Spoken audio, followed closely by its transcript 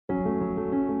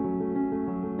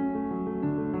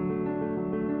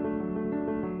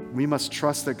We must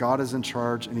trust that God is in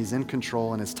charge and he's in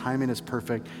control and his timing is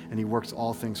perfect and he works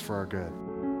all things for our good.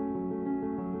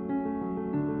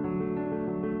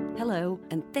 Hello,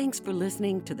 and thanks for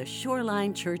listening to the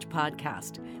Shoreline Church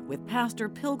Podcast with Pastor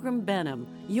Pilgrim Benham.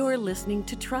 You're listening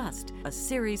to Trust, a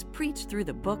series preached through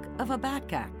the book of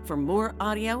Habakkuk. For more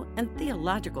audio and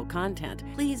theological content,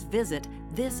 please visit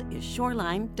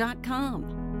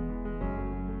thisisshoreline.com.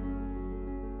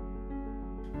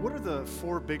 What are the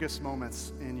 4 biggest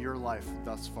moments in your life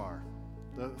thus far?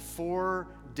 The 4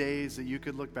 days that you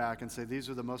could look back and say,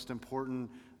 these are the most important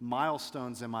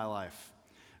milestones in my life.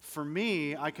 For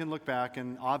me, I can look back,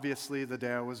 and obviously the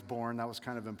day I was born, that was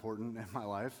kind of important in my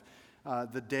life.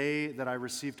 The day that I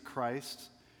received Christ,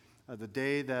 the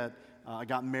day that I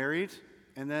got married,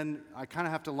 and then I kind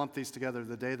of have to lump these together,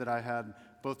 the day that I had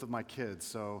both of my kids.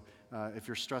 So if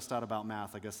you're stressed out about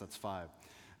math, I guess that's 5.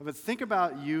 But think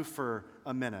about you for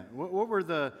a minute. What were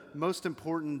the most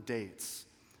important dates?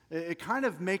 It kind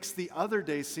of makes the other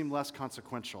days seem less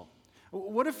consequential.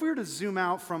 What if we were to zoom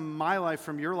out from my life,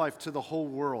 from your life, to the whole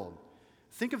world?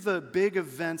 Think of the big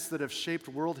events that have shaped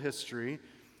world history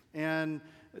and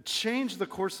changed the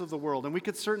course of the world, and we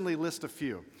could certainly list a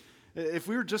few. If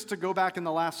we were just to go back in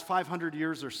the last 500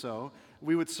 years or so,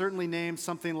 we would certainly name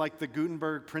something like the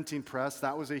Gutenberg printing press.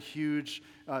 That was a huge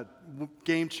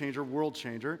game changer, world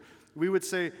changer. We would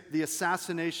say the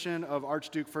assassination of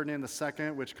Archduke Ferdinand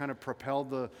II, which kind of propelled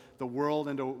the world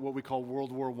into what we call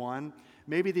World War I.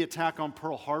 Maybe the attack on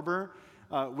Pearl Harbor,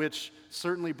 which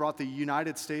certainly brought the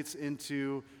United States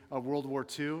into World War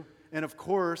II. And of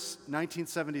course,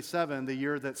 1977, the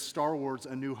year that Star Wars: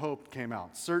 A New Hope came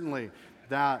out. Certainly,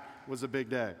 that was a big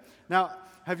day. Now,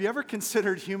 have you ever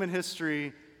considered human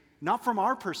history, not from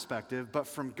our perspective, but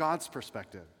from God's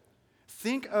perspective?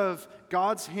 Think of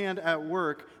God's hand at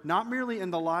work, not merely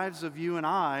in the lives of you and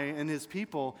I and his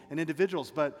people and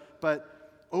individuals,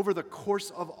 but over the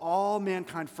course of all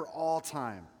mankind for all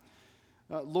time.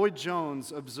 Lloyd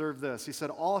Jones observed this. He said,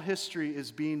 all history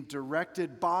is being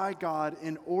directed by God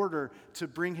in order to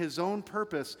bring his own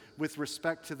purpose with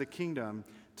respect to the kingdom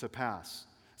to pass.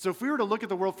 So if we were to look at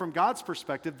the world from God's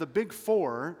perspective, the big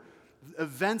 4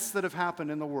 events that have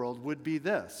happened in the world would be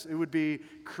this. It would be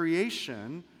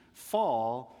creation,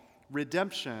 fall,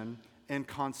 redemption, and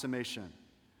consummation.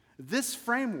 This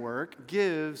framework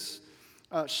gives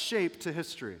shape to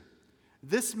history.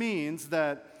 This means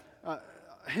that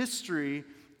history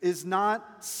is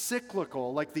not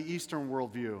cyclical like the Eastern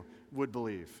worldview would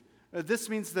believe. This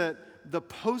means that the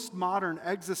postmodern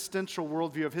existential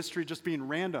worldview of history just being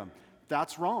random,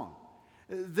 that's wrong.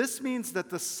 This means that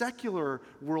the secular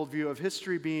worldview of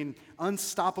history being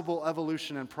unstoppable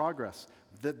evolution and progress,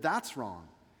 that's wrong.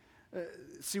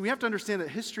 See, we have to understand that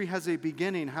history has a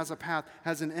beginning, has a path,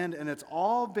 has an end, and it's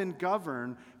all been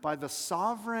governed by the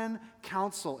sovereign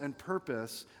counsel and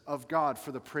purpose of God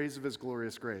for the praise of his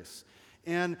glorious grace.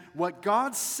 And what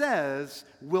God says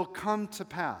will come to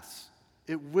pass.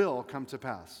 It will come to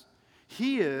pass.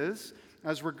 He is,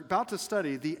 as we're about to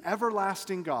study, the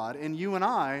everlasting God, and you and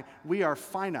I, we are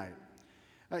finite.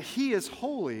 He is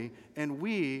holy, and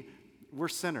we're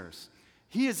sinners.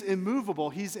 He is immovable,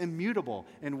 he's immutable,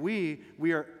 and we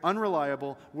are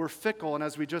unreliable, we're fickle, and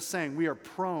as we just sang, we are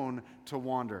prone to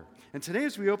wander. And today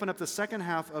as we open up the second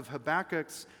half of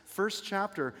Habakkuk's first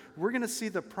chapter, we're going to see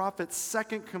the prophet's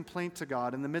second complaint to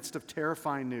God in the midst of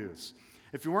terrifying news.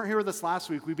 If you weren't here with us last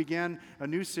week, we began a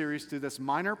new series through this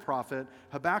minor prophet,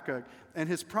 Habakkuk, and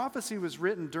his prophecy was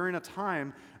written during a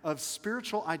time of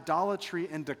spiritual idolatry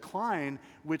and decline,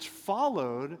 which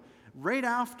followed right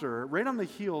on the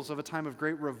heels of a time of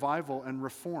great revival and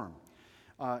reform.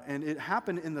 And it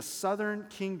happened in the southern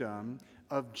kingdom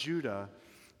of Judah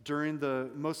during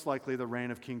most likely the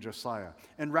reign of King Josiah.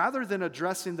 And rather than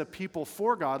addressing the people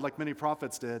for God, like many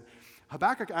prophets did,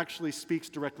 Habakkuk actually speaks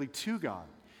directly to God.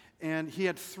 And he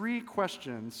had 3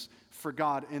 questions for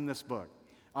God in this book.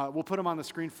 We'll put them on the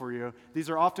screen for you. These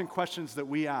are often questions that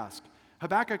we ask.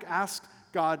 Habakkuk asked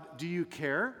God, do you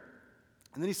care?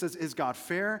 And then he says, is God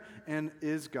fair? And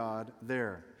is God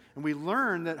there? And we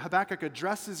learn that Habakkuk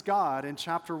addresses God in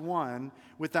chapter 1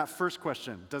 with that first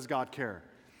question, does God care?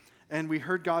 And we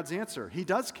heard God's answer. He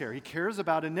does care. He cares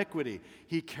about iniquity.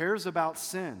 He cares about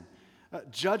sin.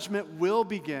 Judgment will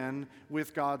begin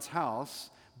with God's house,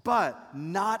 but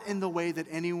not in the way that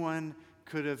anyone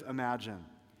could have imagined.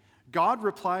 God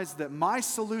replies that my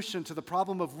solution to the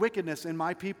problem of wickedness in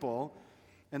my people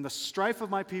and the strife of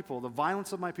my people, the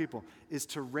violence of my people, is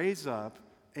to raise up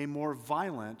a more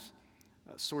violent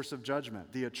source of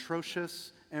judgment, the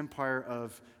atrocious empire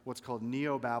of what's called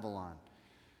Neo-Babylon,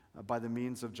 by the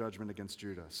means of judgment against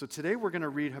Judah. So today we're going to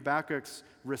read Habakkuk's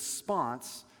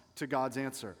response to God's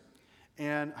answer.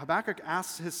 And Habakkuk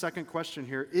asks his second question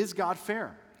here, is God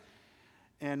fair?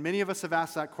 And many of us have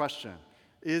asked that question.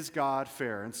 Is God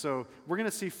fair? And so we're going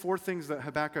to see four things that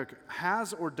Habakkuk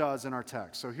has or does in our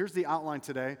text. So here's the outline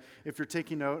today. If you're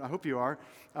taking note, I hope you are.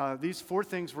 These four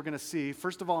things we're going to see.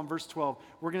 First of all, in verse 12,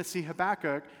 we're going to see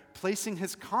Habakkuk placing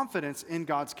his confidence in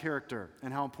God's character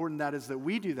and how important that is that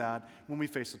we do that when we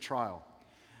face a trial.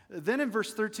 Then in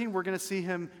verse 13, we're going to see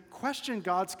him question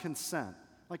God's consent.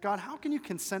 Like, God, how can you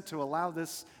consent to allow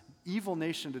this evil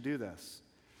nation to do this?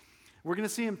 We're going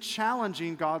to see him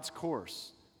challenging God's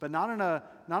course. But not in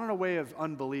a way of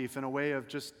unbelief, in a way of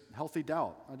just healthy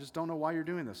doubt. I just don't know why you're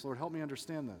doing this. Lord, help me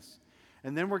understand this.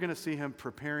 And then we're going to see him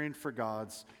preparing for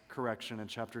God's correction in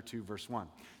chapter 2, verse 1.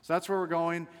 So that's where we're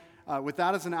going. With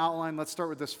that as an outline, let's start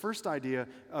with this first idea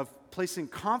of placing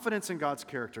confidence in God's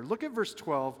character. Look at verse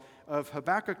 12 of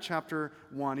Habakkuk chapter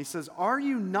 1. He says, "Are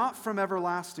you not from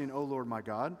everlasting, O Lord my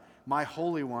God, my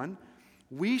Holy One?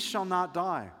 We shall not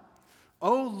die.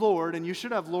 O Lord," and you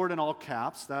should have Lord in all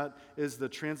caps. That is the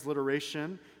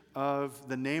transliteration of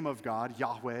the name of God,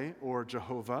 Yahweh or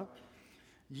Jehovah.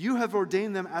 "You have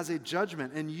ordained them as a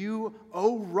judgment, and you,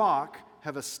 O rock,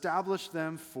 have established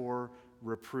them for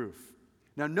reproof."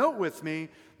 Now note with me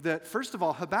that, first of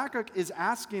all, Habakkuk is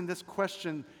asking this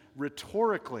question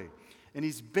rhetorically, and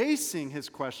he's basing his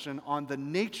question on the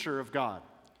nature of God.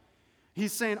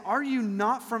 He's saying, are you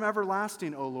not from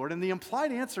everlasting, O Lord? And the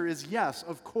implied answer is yes,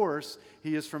 of course,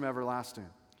 he is from everlasting.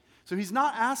 So he's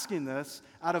not asking this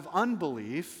out of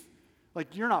unbelief,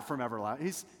 like you're not from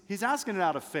everlasting. He's asking it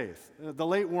out of faith. The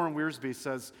late Warren Wiersbe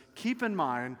says, keep in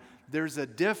mind, there's a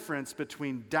difference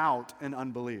between doubt and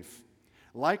unbelief.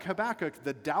 Like Habakkuk,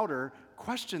 the doubter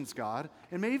questions God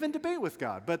and may even debate with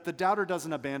God, but the doubter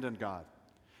doesn't abandon God.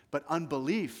 But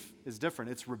unbelief is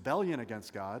different. It's rebellion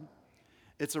against God.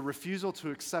 It's a refusal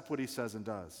to accept what he says and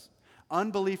does.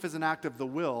 Unbelief is an act of the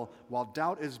will, while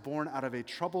doubt is born out of a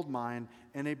troubled mind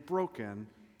and a broken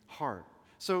heart.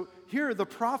 So here the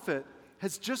prophet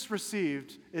has just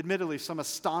received, admittedly, some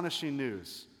astonishing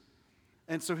news.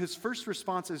 And so his first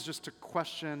response is just to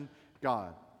question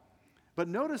God. But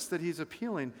notice that he's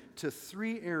appealing to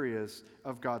three areas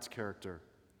of God's character.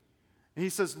 He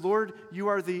says, Lord, you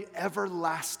are the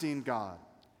everlasting God.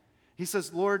 He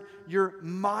says, Lord, you're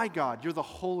my God. You're the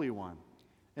Holy One.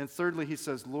 And thirdly, he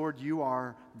says, Lord, you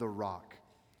are the rock.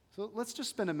 So let's just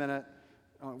spend a minute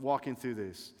walking through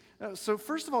these. So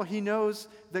first of all, he knows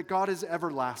that God is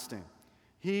everlasting.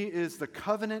 He is the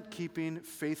covenant-keeping,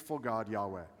 faithful God,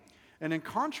 Yahweh. And in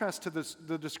contrast to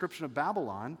the description of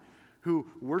Babylon, who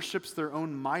worships their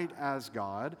own might as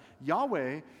God,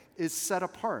 Yahweh is set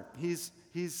apart. He's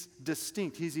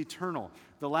distinct. He's eternal.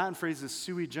 The Latin phrase is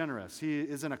sui generis. He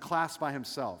is in a class by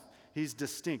himself. He's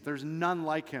distinct. There's none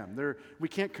like him. We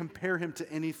can't compare him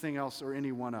to anything else or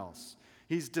anyone else.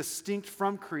 He's distinct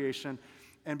from creation,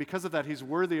 and because of that, he's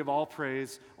worthy of all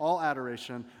praise, all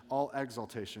adoration, all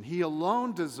exaltation. He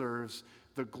alone deserves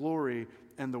the glory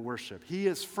and the worship. He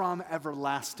is from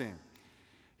everlasting.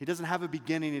 He doesn't have a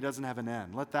beginning. He doesn't have an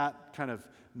end. Let that kind of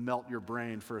melt your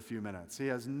brain for a few minutes. He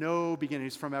has no beginning.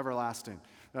 He's from everlasting.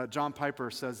 John Piper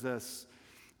says this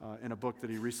in a book that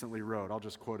he recently wrote. I'll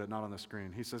just quote it, not on the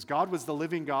screen. He says, God was the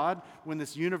living God when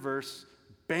this universe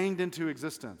banged into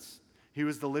existence. He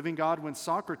was the living God when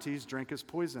Socrates drank his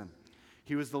poison.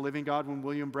 He was the living God when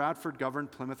William Bradford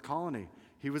governed Plymouth Colony.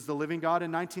 He was the living God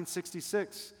in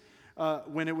 1966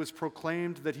 when it was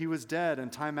proclaimed that he was dead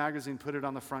and Time magazine put it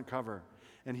on the front cover.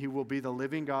 And he will be the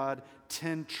living God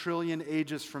 10 trillion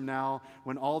ages from now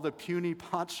when all the puny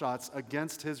potshots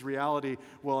against his reality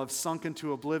will have sunk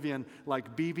into oblivion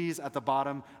like BBs at the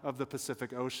bottom of the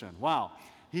Pacific Ocean. Wow.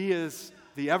 He is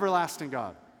the everlasting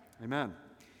God. Amen.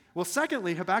 Well,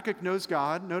 secondly, Habakkuk knows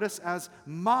God, notice, as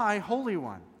my Holy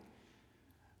One.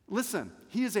 Listen,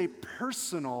 he is a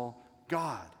personal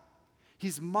God.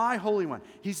 He's my Holy One.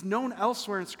 He's known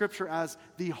elsewhere in Scripture as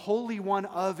the Holy One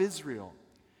of Israel.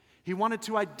 He wanted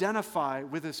to identify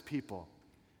with his people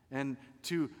and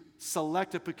to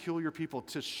select a peculiar people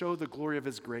to show the glory of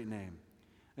his great name.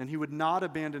 And he would not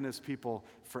abandon his people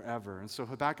forever. And so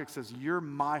Habakkuk says, you're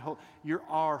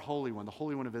our Holy One, the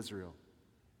Holy One of Israel.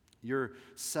 You're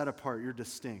set apart, you're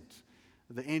distinct.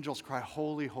 The angels cry,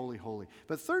 holy, holy, holy.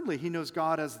 But thirdly, he knows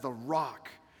God as the rock.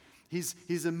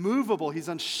 He's immovable, he's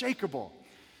unshakable.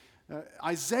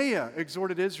 Isaiah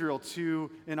exhorted Israel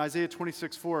in Isaiah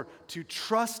 26:4, to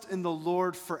trust in the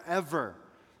Lord forever.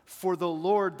 For the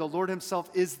Lord himself,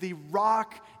 is the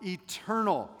rock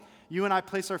eternal. You and I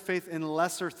place our faith in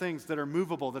lesser things that are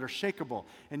movable, that are shakeable.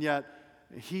 And yet,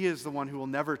 he is the one who will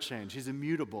never change. He's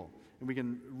immutable, and we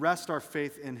can rest our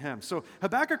faith in him. So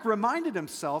Habakkuk reminded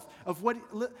himself of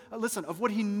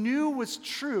what he knew was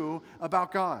true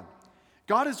about God.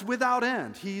 God is without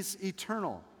end. He's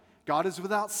eternal. God is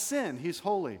without sin. He's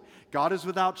holy. God is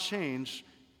without change.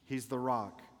 He's the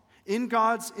rock. In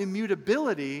God's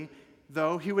immutability,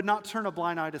 though, he would not turn a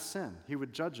blind eye to sin. He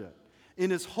would judge it. In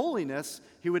his holiness,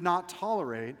 he would not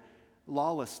tolerate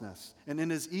lawlessness. And in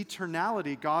his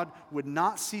eternality, God would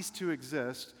not cease to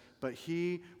exist, but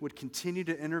he would continue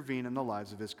to intervene in the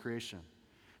lives of his creation.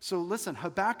 So listen,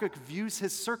 Habakkuk views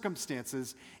his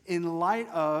circumstances in light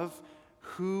of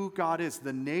who God is,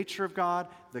 the nature of God,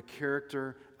 the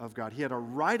character of God. He had a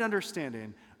right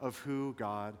understanding of who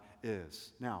God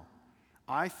is. Now,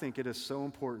 I think it is so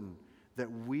important that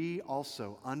we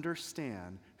also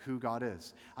understand who God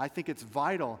is. I think it's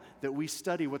vital that we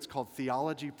study what's called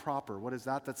theology proper. What is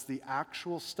that? That's the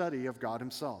actual study of God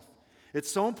himself. It's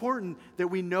so important that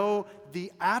we know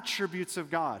the attributes of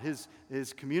God, his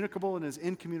communicable and his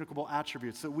incommunicable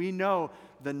attributes, that we know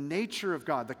the nature of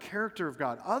God, the character of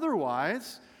God.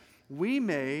 Otherwise, we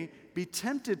may be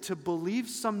tempted to believe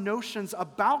some notions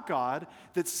about God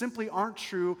that simply aren't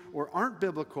true or aren't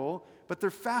biblical, but they're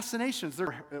fascinations.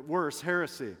 They're, at worst,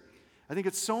 heresy. I think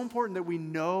it's so important that we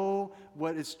know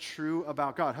what is true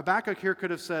about God. Habakkuk here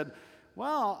could have said,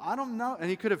 well, I don't know. And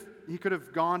he could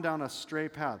have gone down a stray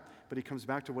path, but he comes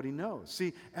back to what he knows.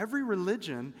 See, every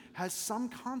religion has some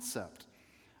concept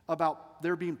about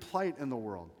there being plight in the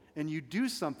world, and you do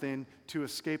something to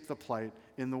escape the plight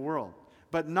in the world.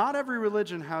 But not every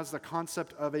religion has the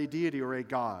concept of a deity or a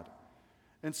God.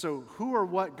 And so who or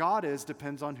what God is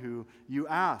depends on who you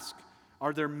ask.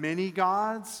 Are there many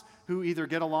gods who either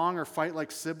get along or fight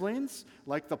like siblings,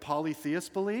 like the polytheists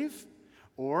believe?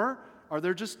 Or are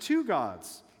there just two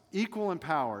gods, equal in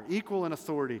power, equal in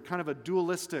authority, kind of a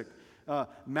dualistic,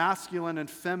 masculine and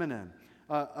feminine,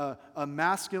 a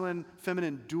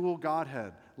masculine-feminine dual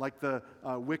godhead, like the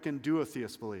Wiccan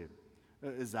duotheists believe?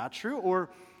 Is that true? Or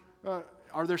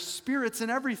are there spirits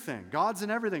in everything, gods in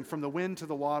everything, from the wind to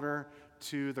the water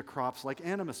to the crops, like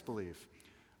animists believe?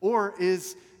 Or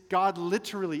is God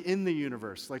literally in the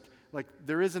universe? Like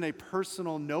there isn't a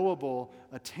personal, knowable,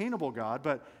 attainable God,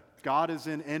 but God is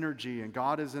in energy, and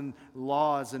God is in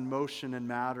laws and motion and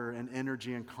matter and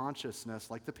energy and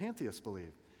consciousness, like the pantheists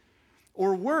believe.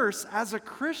 Or worse, as a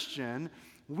Christian,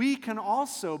 we can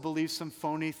also believe some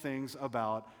phony things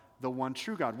about the one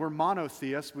true God. We're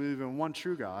monotheists, we believe in one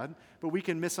true God, but we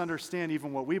can misunderstand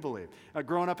even what we believe.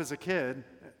 Growing up as a kid,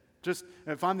 just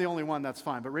if I'm the only one, that's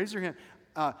fine, but raise your hand.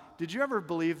 Did you ever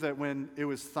believe that when it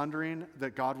was thundering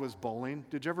that God was bowling?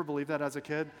 Did you ever believe that as a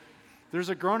kid? There's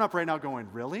a grown-up right now going,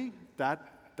 really?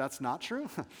 That's not true?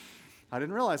 I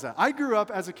didn't realize that. I grew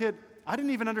up as a kid, I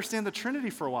didn't even understand the Trinity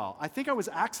for a while. I think I was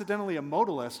accidentally a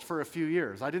modalist for a few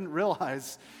years. I didn't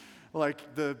realize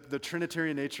the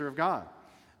Trinitarian nature of God.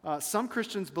 Some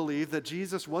Christians believe that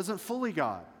Jesus wasn't fully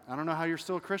God. I don't know how you're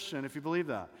still a Christian if you believe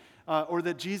that. Or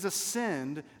that Jesus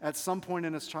sinned at some point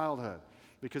in his childhood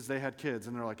because they had kids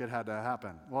and they're like, it had to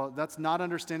happen. Well, that's not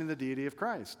understanding the deity of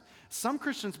Christ. Some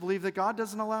Christians believe that God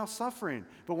doesn't allow suffering,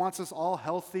 but wants us all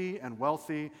healthy and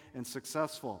wealthy and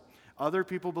successful. Other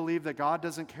people believe that God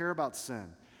doesn't care about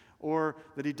sin, or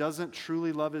that he doesn't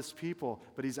truly love his people,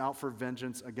 but he's out for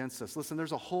vengeance against us. Listen,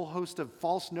 there's a whole host of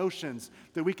false notions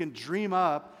that we can dream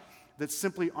up that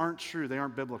simply aren't true. They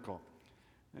aren't biblical.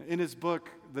 In his book,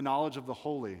 The Knowledge of the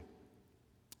Holy,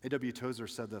 A.W. Tozer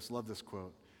said this, love this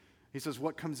quote. He says,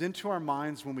 what comes into our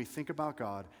minds when we think about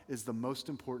God is the most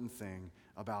important thing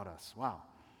about us. Wow.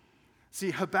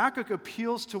 See, Habakkuk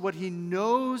appeals to what he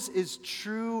knows is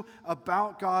true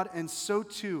about God, and so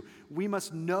too, we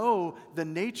must know the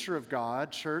nature of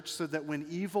God, church, so that when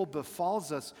evil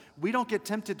befalls us, we don't get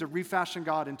tempted to refashion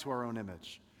God into our own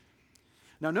image.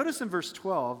 Now, notice in verse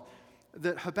 12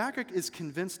 that Habakkuk is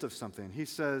convinced of something. He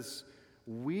says,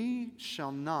 we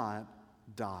shall not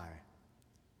die.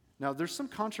 Now, there's some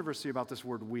controversy about this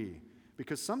word we,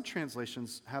 because some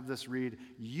translations have this read,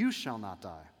 you shall not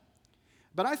die.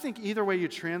 But I think either way you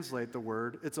translate the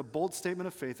word, it's a bold statement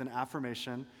of faith and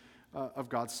affirmation of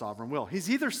God's sovereign will. He's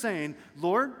either saying,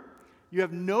 Lord, you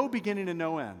have no beginning and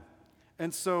no end,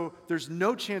 and so there's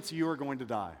no chance you are going to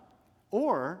die.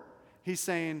 Or he's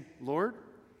saying, Lord,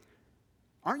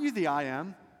 aren't you the I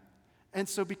am? And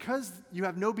so because you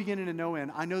have no beginning and no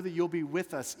end, I know that you'll be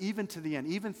with us even to the end,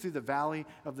 even through the valley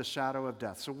of the shadow of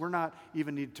death. So we're not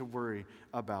even need to worry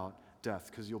about death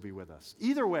because you'll be with us.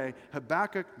 Either way,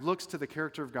 Habakkuk looks to the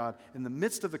character of God in the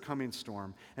midst of the coming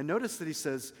storm. And notice that he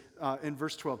says in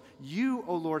verse 12, you,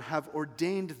 O Lord, have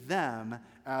ordained them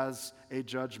as a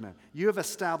judgment. You have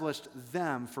established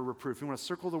them for reproof. You want to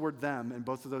circle the word them in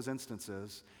both of those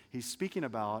instances. He's speaking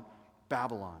about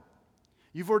Babylon.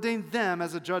 You've ordained them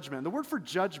as a judgment. The word for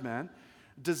judgment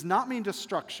does not mean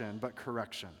destruction, but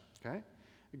correction. Okay?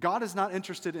 God is not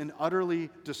interested in utterly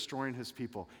destroying his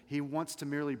people. He wants to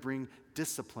merely bring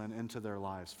discipline into their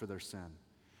lives for their sin.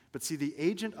 But see, the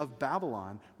agent of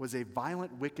Babylon was a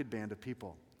violent, wicked band of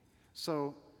people.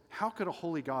 So how could a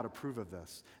holy God approve of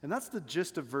this? And that's the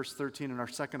gist of verse 13 in our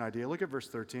second idea. Look at verse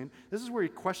 13. This is where he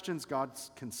questions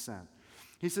God's consent.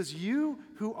 He says, you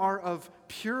who are of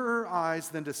purer eyes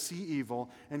than to see evil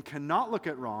and cannot look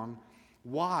at wrong,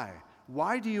 why?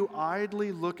 Why do you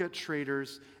idly look at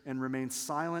traitors and remain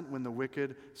silent when the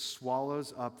wicked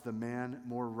swallows up the man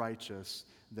more righteous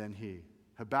than he?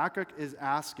 Habakkuk is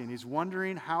asking, he's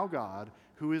wondering how God,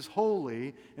 who is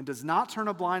holy and does not turn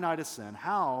a blind eye to sin,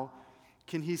 how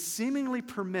can he seemingly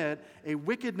permit a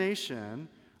wicked nation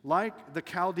like the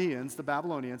Chaldeans, the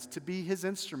Babylonians, to be his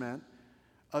instrument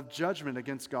of judgment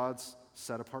against God's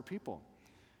set-apart people?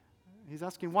 He's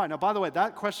asking why. Now, by the way,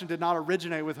 that question did not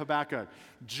originate with Habakkuk.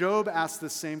 Job asked the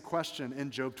same question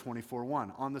in Job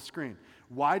 24:1 on the screen.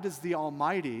 Why does the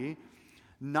Almighty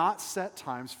not set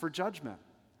times for judgment?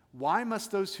 Why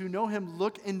must those who know him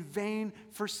look in vain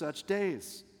for such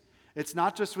days? It's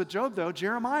not just with Job, though.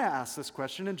 Jeremiah asked this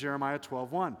question in Jeremiah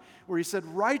 12:1, where he said,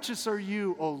 righteous are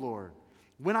you, O Lord,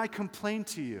 when I complain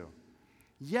to you.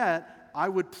 Yet I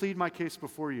would plead my case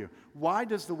before you. Why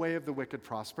does the way of the wicked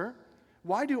prosper?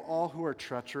 Why do all who are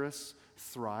treacherous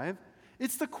thrive?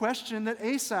 It's the question that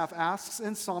Asaph asks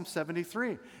in Psalm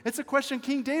 73. It's a question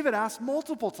King David asked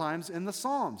multiple times in the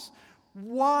Psalms.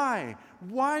 Why?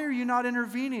 Why are you not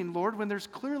intervening, Lord, when there's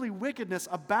clearly wickedness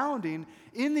abounding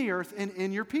in the earth and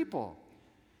in your people?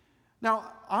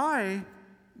 Now, I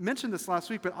mentioned this last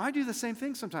week, but I do the same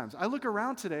thing sometimes. I look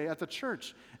around today at the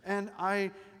church, and I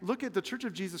look at the Church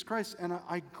of Jesus Christ, and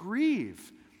I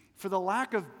grieve for the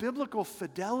lack of biblical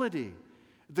fidelity,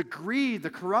 the greed, the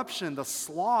corruption, the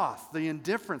sloth, the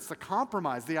indifference, the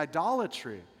compromise, the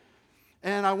idolatry.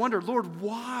 And I wonder, Lord,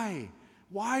 why?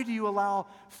 Why do you allow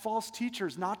false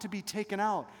teachers not to be taken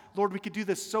out? Lord, we could do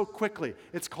this so quickly.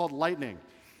 It's called lightning.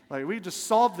 Like, we just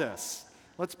solve this.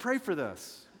 Let's pray for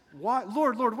this. Why?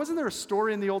 Lord, wasn't there a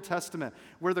story in the Old Testament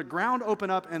where the ground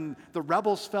opened up and the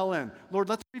rebels fell in? Lord,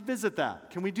 let's revisit that.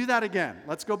 Can we do that again?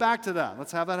 Let's go back to that.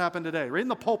 Let's have that happen today. Right in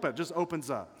the pulpit, just opens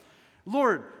up.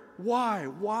 Lord, why?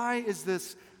 Why is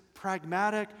this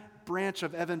pragmatic branch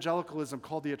of evangelicalism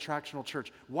called the attractional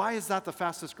church? Why is that the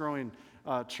fastest growing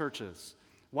churches?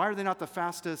 Why are they not the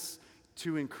fastest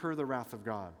to incur the wrath of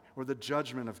God or the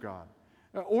judgment of God?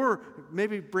 Or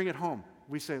maybe bring it home.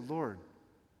 We say, Lord,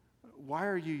 why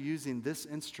are you using this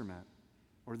instrument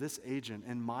or this agent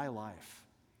in my life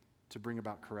to bring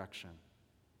about correction?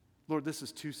 Lord, this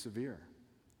is too severe.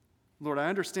 Lord, I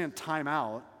understand time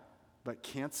out, but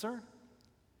cancer?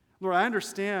 Lord, I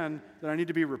understand that I need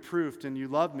to be reproved and you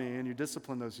love me and you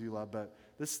discipline those you love, but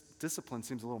this discipline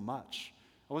seems a little much.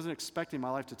 I wasn't expecting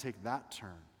my life to take that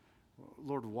turn.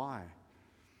 Lord, why?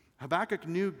 Habakkuk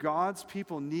knew God's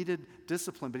people needed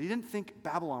discipline, but he didn't think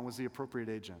Babylon was the appropriate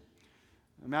agent.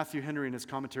 Matthew Henry in his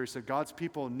commentary said, God's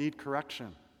people need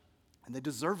correction, and they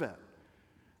deserve it.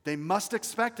 They must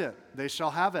expect it. They shall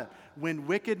have it. When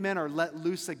wicked men are let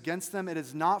loose against them, it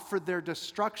is not for their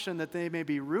destruction that they may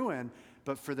be ruined,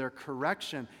 but for their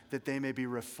correction that they may be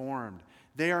reformed.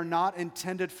 They are not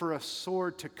intended for a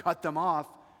sword to cut them off,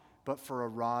 but for a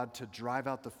rod to drive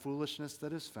out the foolishness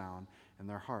that is found in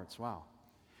their hearts. Wow.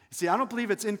 See, I don't believe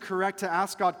it's incorrect to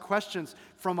ask God questions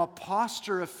from a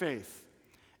posture of faith.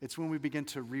 It's when we begin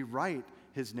to rewrite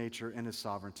his nature and his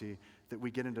sovereignty that we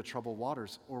get into troubled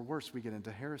waters, or worse, we get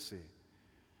into heresy.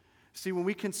 See, when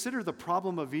we consider the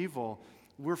problem of evil,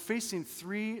 we're facing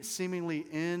three seemingly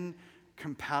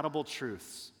incompatible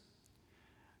truths.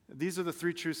 These are the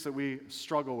three truths that we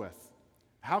struggle with.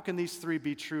 How can these three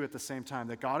be true at the same time?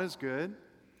 That God is good,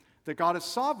 that God is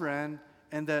sovereign,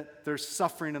 and that there's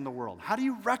suffering in the world. How do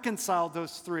you reconcile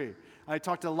those three? I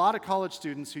talked to a lot of college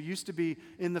students who used to be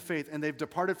in the faith, and they've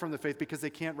departed from the faith because they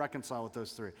can't reconcile with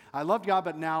those three. I love God,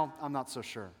 but now I'm not so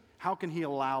sure. How can he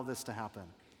allow this to happen?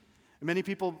 And many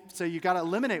people say you got to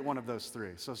eliminate one of those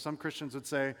three. So some Christians would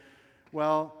say,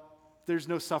 well, there's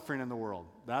no suffering in the world.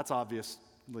 That's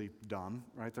obviously dumb,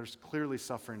 right? There's clearly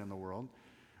suffering in the world.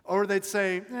 Or they'd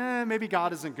say, maybe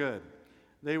God isn't good.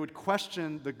 They would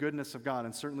question the goodness of God,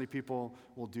 and certainly people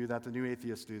will do that. The new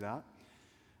atheists do that.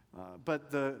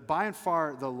 But by and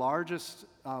far, the largest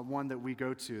one that we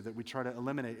go to, that we try to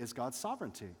eliminate, is God's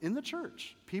sovereignty in the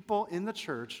church. People in the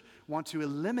church want to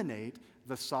eliminate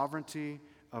the sovereignty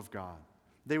of God.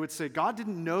 They would say, God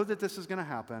didn't know that this is going to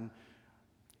happen,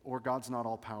 or God's not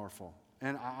all-powerful.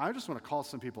 And I just want to call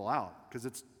some people out, because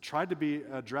it's tried to be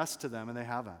addressed to them, and they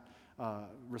haven't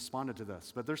responded to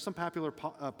this. But there's some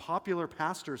popular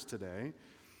pastors today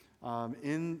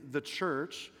in the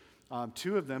church.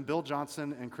 Two of them, Bill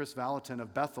Johnson and Chris Valentin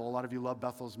of Bethel. A lot of you love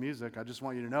Bethel's music. I just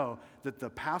want you to know that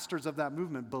the pastors of that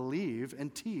movement believe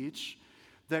and teach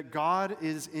that God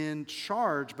is in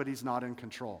charge, but he's not in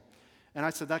control. And I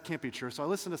said, that can't be true. So I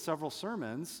listened to several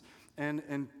sermons,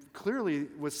 and clearly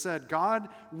was said, God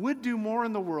would do more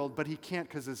in the world, but he can't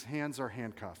because his hands are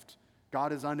handcuffed.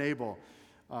 God is unable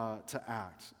to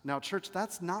act. Now, church,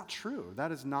 that's not true.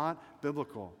 That is not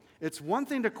biblical. It's one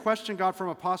thing to question God from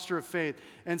a posture of faith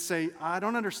and say, I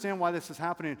don't understand why this is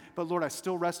happening, but Lord, I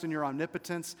still rest in your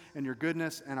omnipotence and your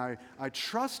goodness, and I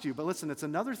trust you. But listen, it's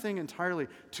another thing entirely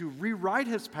to rewrite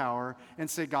his power and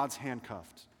say God's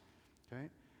handcuffed. Okay?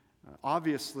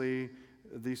 Obviously,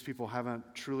 these people haven't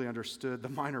truly understood the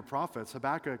minor prophets.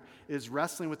 Habakkuk is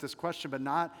wrestling with this question, but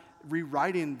not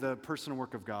rewriting the person and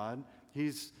work of God.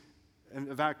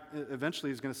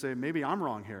 Eventually he's going to say, maybe I'm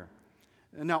wrong here.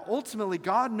 And now, ultimately,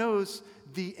 God knows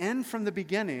the end from the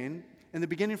beginning and the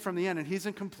beginning from the end, and he's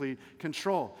in complete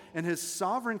control. And his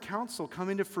sovereign counsel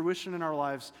coming to fruition in our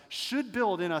lives should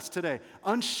build in us today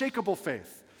unshakable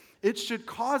faith. It should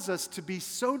cause us to be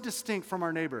so distinct from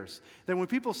our neighbors that when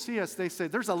people see us, they say,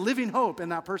 there's a living hope in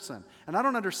that person. And I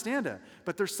don't understand it,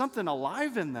 but there's something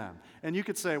alive in them. And you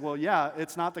could say, well, yeah,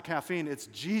 it's not the caffeine, it's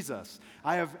Jesus.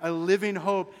 I have a living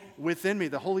hope within me.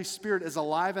 The Holy Spirit is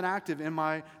alive and active in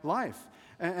my life.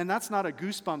 And that's not a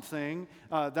goosebump thing.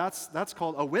 That's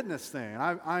called a witness thing.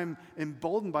 I'm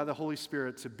emboldened by the Holy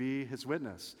Spirit to be his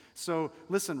witness. So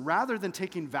listen, rather than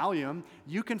taking Valium,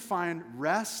 you can find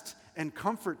rest and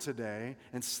comfort today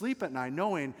and sleep at night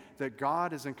knowing that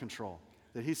God is in control,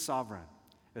 that he's sovereign.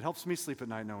 It helps me sleep at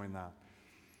night knowing that.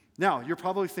 Now, you're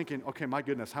probably thinking, okay, my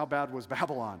goodness, how bad was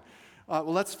Babylon? Well,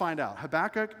 let's find out.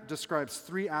 Habakkuk describes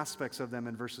three aspects of them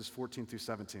in verses 14 through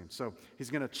 17. So he's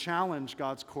going to challenge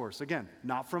God's course. Again,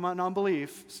 not from an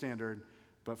unbelief standard,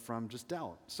 but from just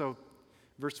doubt. So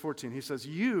verse 14, he says,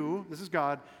 this is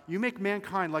God, you make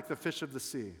mankind like the fish of the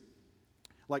sea,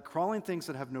 like crawling things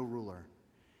that have no ruler.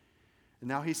 And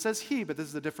now he says he, but this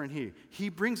is a different he. He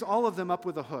brings all of them up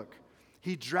with a hook.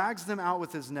 He drags them out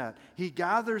with his net. He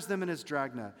gathers them in his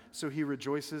dragnet, so he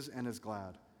rejoices and is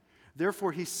glad.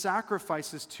 Therefore, he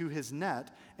sacrifices to his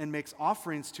net and makes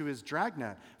offerings to his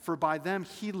dragnet, for by them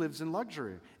he lives in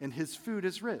luxury, and his food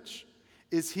is rich.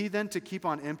 Is he then to keep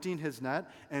on emptying his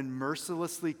net and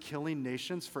mercilessly killing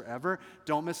nations forever?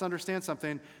 Don't misunderstand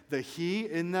something. The he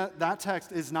in that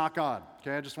text is not God.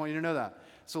 Okay, I just want you to know that.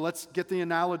 So let's get the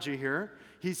analogy here.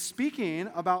 He's speaking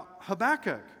about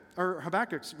Habakkuk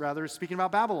is speaking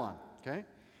about Babylon. Okay?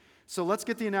 So let's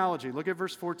get the analogy. Look at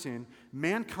verse 14.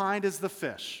 Mankind is the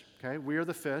fish. Okay, we are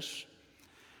the fish.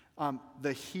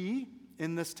 The he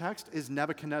in this text is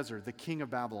Nebuchadnezzar, the king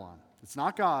of Babylon. It's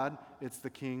not God, it's the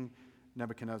king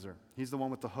Nebuchadnezzar. He's the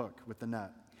one with the hook, with the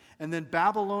net. And then the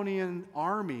Babylonian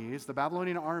armies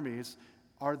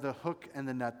are the hook and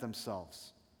the net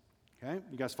themselves. Okay,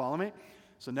 you guys follow me?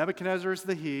 So Nebuchadnezzar is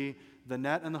the he, the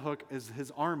net and the hook is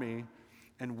his army,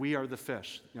 and we are the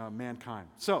fish, mankind.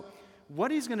 So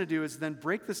what he's going to do is then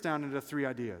break this down into three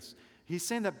ideas. He's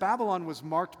saying that Babylon was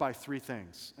marked by three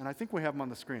things, and I think we have them on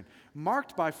the screen.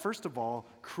 Marked by, first of all,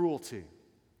 cruelty.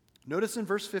 Notice in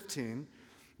verse 15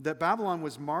 that Babylon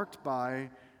was marked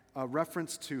by a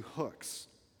reference to hooks.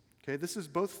 Okay, this is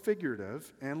both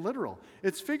figurative and literal.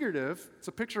 It's figurative. It's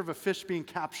a picture of a fish being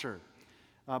captured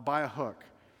by a hook,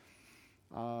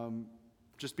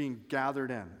 just being gathered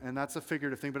in. And that's a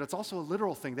figurative thing, but it's also a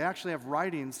literal thing. They actually have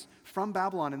writings from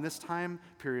Babylon in this time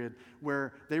period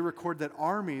where they record that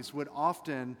armies would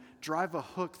often drive a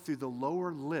hook through the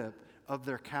lower lip of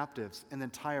their captives and then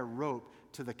tie a rope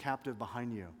to the captive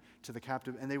behind you, to the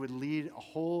captive, and they would lead a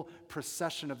whole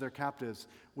procession of their captives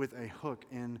with a hook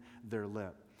in their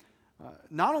lip.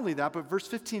 Not only that, but verse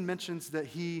 15 mentions that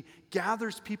he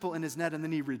gathers people in his net and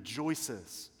then he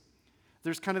rejoices.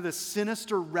 There's kind of this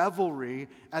sinister revelry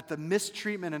at the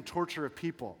mistreatment and torture of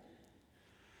people.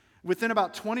 Within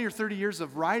about 20 or 30 years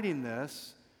of writing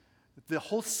this, the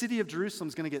whole city of Jerusalem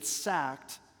is going to get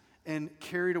sacked and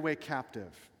carried away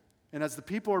captive. And as the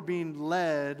people are being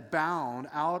led, bound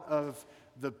out of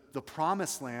the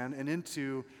promised land and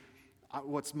into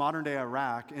what's modern-day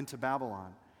Iraq, into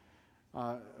Babylon,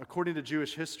 according to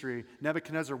Jewish history,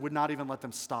 Nebuchadnezzar would not even let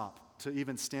them stop to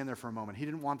even stand there for a moment. He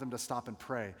didn't want them to stop and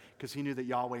pray because he knew that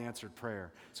Yahweh answered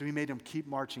prayer. So he made them keep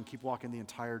marching, keep walking the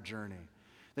entire journey.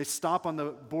 They stop on the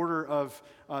border of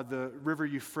the river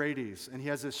Euphrates, and he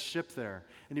has this ship there.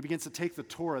 And he begins to take the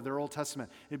Torah, their Old Testament,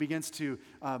 and he begins to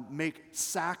make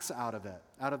sacks out of it,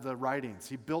 out of the writings.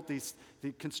 He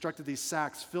constructed these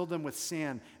sacks, filled them with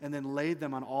sand, and then laid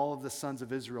them on all of the sons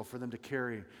of Israel for them to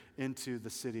carry into the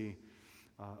city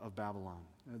of Babylon.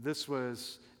 This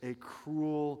was a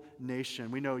cruel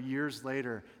nation. We know years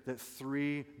later that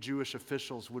 3 Jewish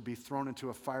officials would be thrown into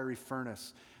a fiery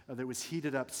furnace that was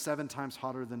heated up 7 times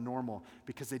hotter than normal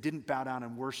because they didn't bow down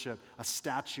and worship a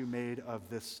statue made of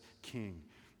this king.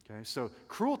 Okay, so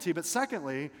cruelty, but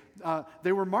secondly,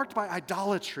 they were marked by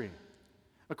idolatry.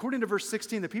 According to verse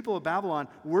 16, the people of Babylon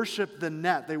worshiped the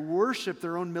net. They worshiped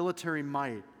their own military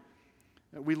might.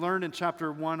 We learned in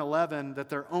chapter 1:11 that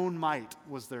their own might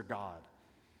was their God.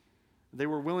 They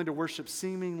were willing to worship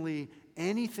seemingly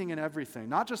anything and everything,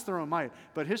 not just their own might,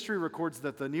 but history records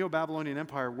that the Neo-Babylonian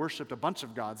Empire worshipped a bunch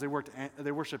of gods. They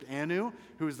worshipped Anu,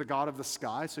 who is the god of the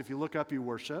sky, so if you look up, you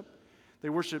worship. They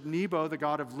worshipped Nebo, the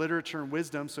god of literature and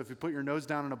wisdom, so if you put your nose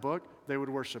down in a book, they would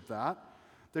worship that.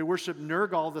 They worshipped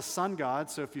Nergal, the sun god,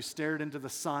 so if you stared into the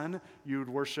sun, you would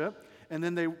worship. And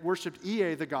then they worshipped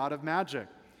Ea, the god of magic.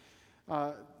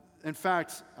 In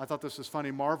fact, I thought this was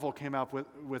funny. Marvel came out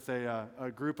with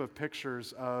a group of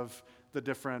pictures of the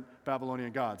different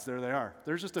Babylonian gods. There they are.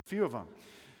 There's just a few of them.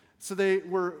 So they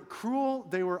were cruel,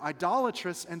 they were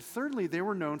idolatrous, and thirdly, they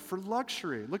were known for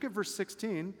luxury. Look at verse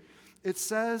 16. It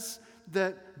says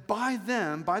that by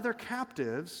them, by their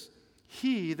captives,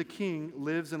 he, the king,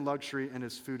 lives in luxury and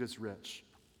his food is rich.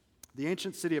 The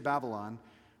ancient city of Babylon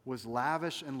was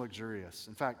lavish and luxurious.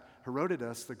 In fact,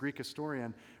 Herodotus, the Greek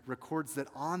historian, records that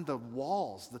on the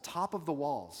walls, the top of the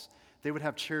walls, they would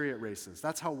have chariot races.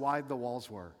 That's how wide the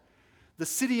walls were. The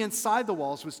city inside the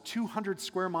walls was 200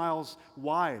 square miles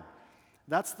wide.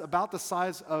 That's about the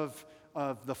size of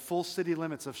the full city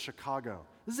limits of Chicago.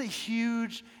 This is a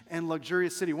huge and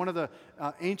luxurious city. One of the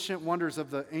ancient wonders of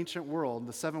the ancient world,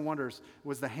 the 7 wonders,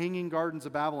 was the Hanging Gardens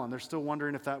of Babylon. They're still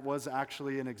wondering if that was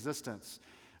actually in existence.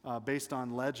 Based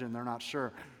on legend, they're not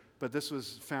sure. But this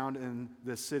was found in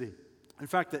this city. In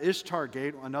fact, the Ishtar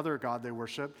Gate, another god they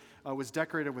worship, was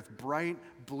decorated with bright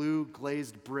blue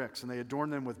glazed bricks, and they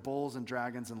adorned them with bulls and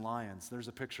dragons and lions. There's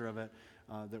a picture of it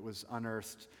that was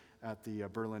unearthed at the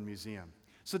Berlin Museum.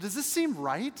 So does this seem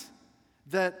right?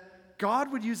 That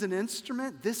God would use an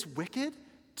instrument this wicked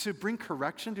to bring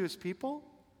correction to his people?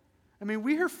 I mean,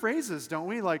 we hear phrases, don't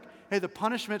we? Like, hey, the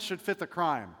punishment should fit the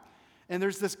crime. And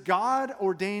there's this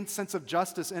God-ordained sense of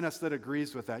justice in us that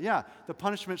agrees with that. Yeah, the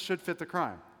punishment should fit the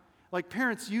crime. Like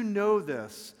parents, you know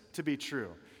this to be true,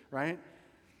 right?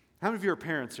 How many of you are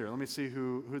parents here? Let me see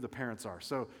who the parents are.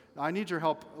 So I need your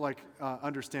help,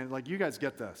 understand. Like, you guys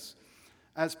get this.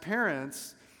 As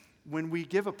parents, when we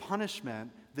give a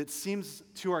punishment that seems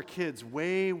to our kids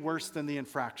way worse than the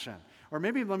infraction, or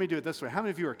maybe let me do it this way. How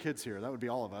many of you are kids here? That would be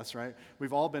all of us, right?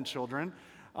 We've all been children.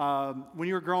 When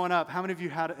you were growing up, how many of you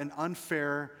had an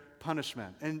unfair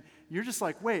punishment? And you're just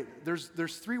like, wait, there's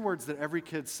 3 words that every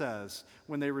kid says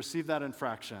when they receive that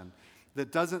infraction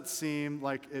that doesn't seem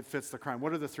like it fits the crime.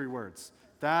 What are the 3 words?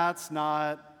 That's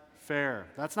not fair.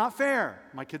 That's not fair.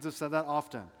 My kids have said that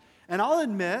often. And I'll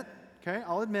admit,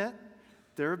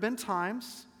 there have been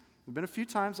a few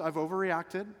times I've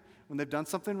overreacted when they've done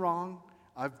something wrong.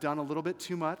 I've done a little bit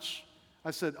too much.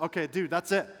 I said, okay, dude,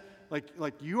 that's it.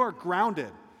 Like you are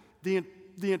grounded.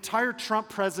 The entire Trump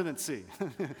presidency,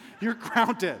 you're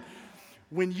grounded.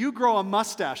 When you grow a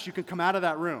mustache, you can come out of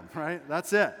that room, right?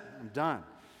 That's it. I'm done.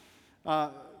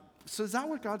 So is that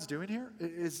what God's doing here?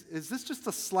 Is this just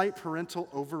a slight parental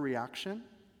overreaction?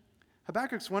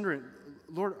 Habakkuk's wondering,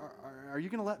 Lord, are you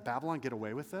going to let Babylon get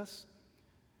away with this?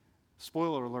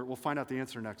 Spoiler alert, we'll find out the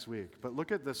answer next week. But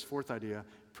look at this 4th idea,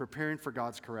 preparing for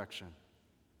God's correction.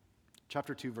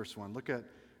 Chapter 2, verse 1. Look at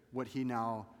what he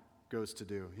now goes to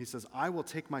do. He says, I will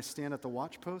take my stand at the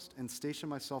watchpost and station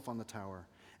myself on the tower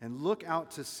and look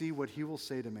out to see what he will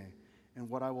say to me and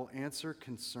what I will answer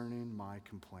concerning my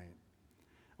complaint.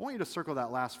 I want you to circle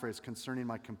that last phrase, concerning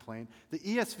my complaint. The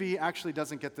ESV actually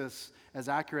doesn't get this as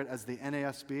accurate as the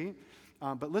NASB,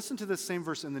 but listen to this same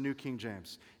verse in the New King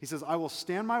James. He says, I will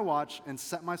stand my watch and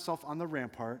set myself on the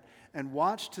rampart and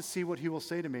watch to see what he will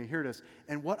say to me. Here it is.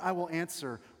 And what I will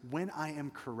answer when I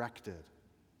am corrected.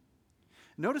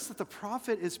 Notice that the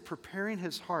prophet is preparing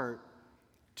his heart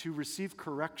to receive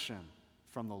correction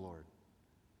from the Lord.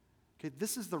 Okay,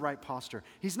 this is the right posture.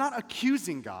 He's not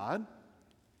accusing God.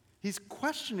 He's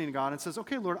questioning God and says,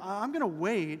 okay, Lord, I'm going to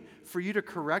wait for you to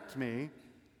correct me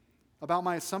about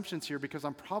my assumptions here because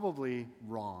I'm probably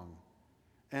wrong,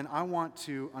 and I want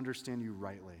to understand you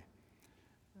rightly.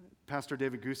 Pastor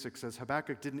David Gusick says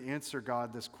Habakkuk didn't answer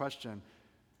God this question,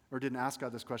 or didn't ask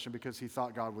God this question because he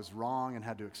thought God was wrong and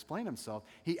had to explain himself.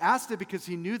 He asked it because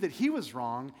he knew that he was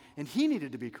wrong and he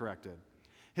needed to be corrected.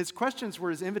 His questions were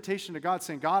his invitation to God,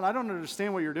 saying, God, I don't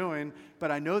understand what you're doing,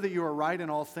 but I know that you are right in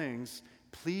all things.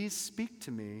 Please speak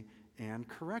to me and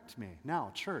correct me.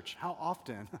 Now, church, how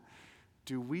often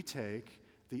do we take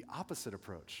the opposite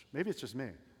approach? Maybe it's just me.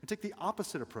 We take the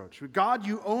opposite approach. God,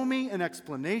 you owe me an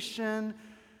explanation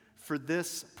for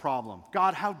this problem.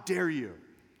 God, how dare you?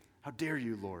 How dare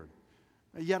you, Lord?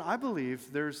 Yet I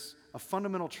believe there's a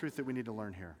fundamental truth that we need to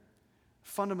learn here.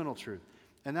 Fundamental truth.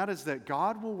 And that is that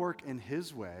God will work in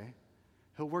his way.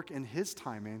 He'll work in his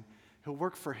timing. He'll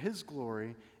work for his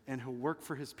glory, and he'll work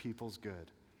for his people's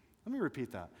good. Let me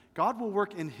repeat that. God will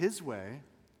work in his way,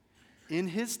 in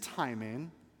his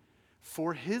timing,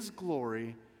 for his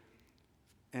glory,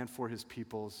 and for his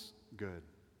people's good.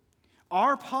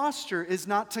 Our posture is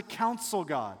not to counsel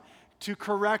God, to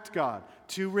correct God,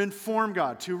 to inform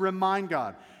God, to remind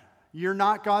God. You're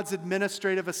not God's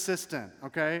administrative assistant,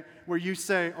 okay? Where you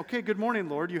say, okay, good morning,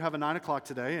 Lord. You have a 9 o'clock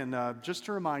today, and just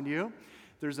to remind you,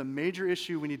 there's a major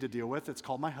issue we need to deal with. It's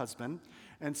called my husband.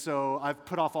 And so I've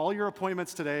put off all your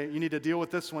appointments today. You need to deal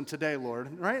with this one today,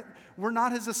 Lord, right? We're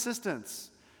not his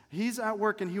assistants. He's at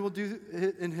work, and he will do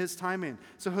it in his timing.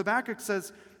 So Habakkuk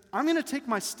says, I'm going to take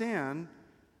my stand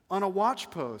on a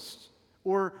watchpost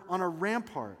or on a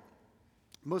rampart.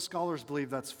 Most scholars believe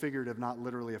that's figurative, not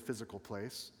literally a physical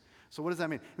place. So what does that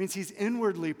mean? It means he's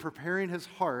inwardly preparing his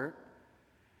heart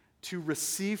to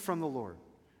receive from the Lord.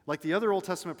 Like the other Old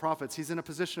Testament prophets, he's in a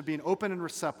position of being open and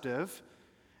receptive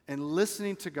and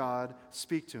listening to God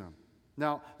speak to him.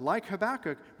 Now, like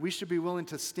Habakkuk, we should be willing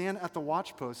to stand at the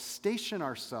watchpost, station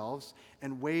ourselves,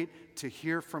 and wait to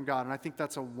hear from God. And I think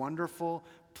that's a wonderful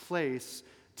place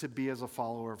to be as a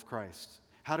follower of Christ.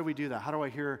 How do we do that? How do I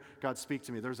hear God speak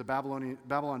to me? There's a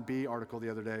Babylon Bee article the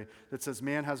other day that says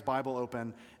man has Bible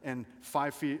open and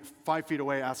 5 feet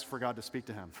away asks for God to speak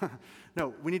to him.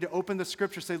 No, we need to open the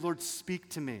scripture, say, Lord, speak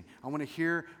to me. I want to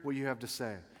hear what you have to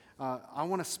say. I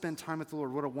want to spend time with the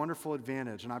Lord. What a wonderful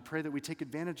advantage. And I pray that we take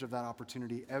advantage of that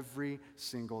opportunity every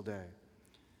single day.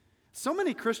 So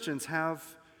many Christians have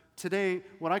today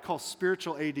what I call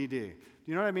spiritual ADD. Do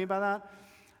you know what I mean by that?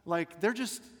 Like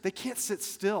they can't sit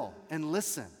still and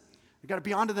listen. You got to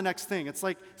be on to the next thing. It's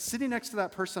like sitting next to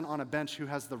that person on a bench who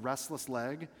has the restless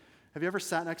leg. Have you ever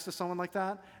sat next to someone like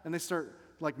that? And they start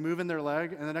like moving their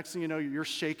leg, and the next thing you know, you're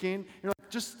shaking. You're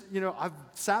like, I've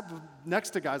sat next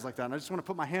to guys like that, and I just want to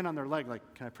put my hand on their leg, like,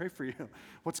 can I pray for you?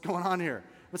 What's going on here?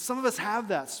 But some of us have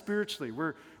that spiritually.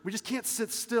 We just can't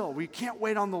sit still. We can't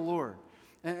wait on the Lord.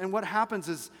 And what happens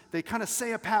is they kind of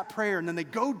say a pat prayer, and then they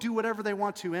go do whatever they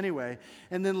want to anyway.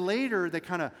 And then later they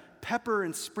kind of pepper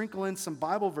and sprinkle in some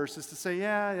Bible verses to say,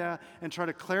 yeah, and try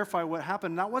to clarify what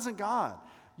happened. And that wasn't God.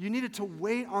 You needed to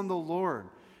wait on the Lord.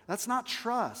 That's not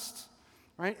trust,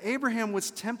 right? Abraham was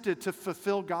tempted to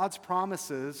fulfill God's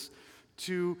promises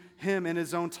to him in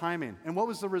his own timing. And what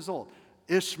was the result?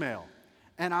 Ishmael.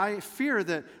 And I fear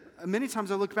that many times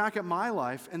I look back at my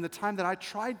life and the time that I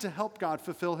tried to help God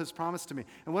fulfill his promise to me.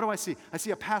 And what do I see? I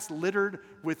see a past littered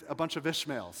with a bunch of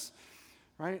Ishmaels,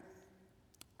 right?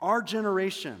 Our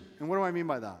generation, and what do I mean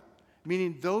by that?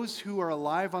 Meaning those who are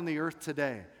alive on the earth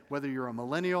today, whether you're a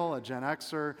millennial, a Gen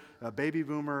Xer, a baby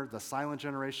boomer, the silent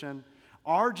generation,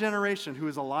 our generation who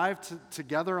is alive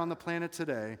together on the planet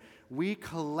today, we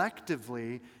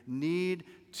collectively need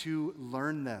to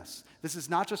learn this. This is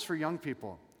not just for young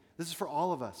people. This is for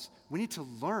all of us. We need to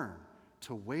learn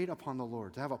to wait upon the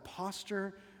Lord, to have a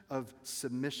posture of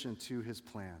submission to his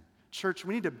plan. Church,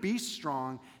 we need to be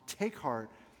strong, take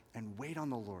heart, and wait on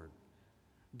the Lord.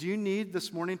 Do you need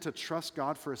this morning to trust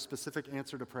God for a specific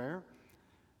answer to prayer?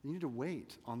 You need to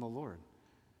wait on the Lord.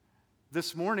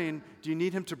 This morning, do you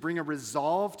need him to bring a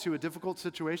resolve to a difficult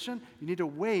situation? You need to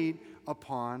wait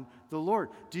upon the Lord.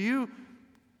 Do you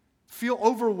feel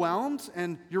overwhelmed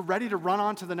and you're ready to run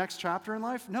on to the next chapter in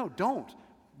life? No, don't.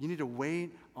 You need to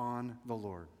wait on the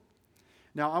Lord.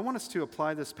 Now, I want us to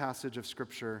apply this passage of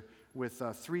Scripture with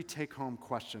 3 take-home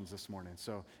questions this morning.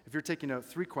 So if you're taking note,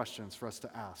 3 questions for us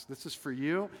to ask. This is for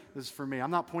you. This is for me.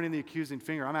 I'm not pointing the accusing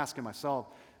finger. I'm asking myself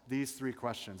these 3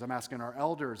 questions. I'm asking our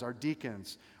elders, our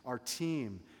deacons, our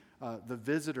team, the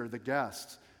visitor, the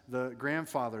guest, the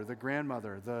grandfather, the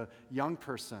grandmother, the young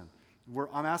person.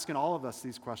 I'm asking all of us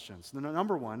these questions.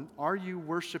 Number 1, are you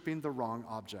worshiping the wrong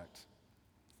object?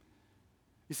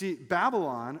 You see,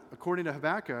 Babylon, according to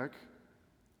Habakkuk,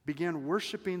 began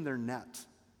worshiping their net.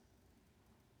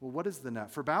 Well, what is the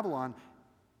net? For Babylon,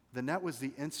 the net was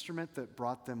the instrument that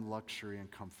brought them luxury and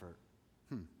comfort.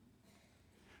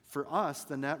 For us,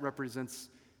 the net represents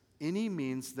any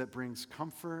means that brings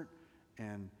comfort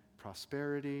and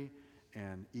prosperity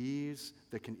and ease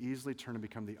that can easily turn and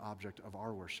become the object of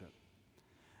our worship.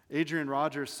 Adrian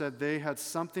Rogers said they had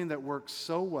something that worked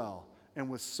so well and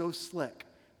was so slick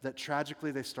that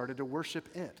tragically they started to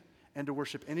worship it. And to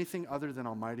worship anything other than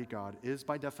Almighty God is,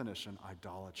 by definition,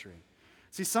 idolatry.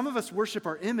 See, some of us worship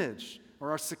our image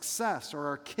or our success or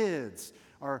our kids,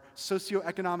 our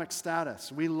socioeconomic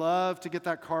status. We love to get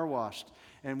that car washed,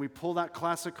 and we pull that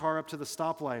classic car up to the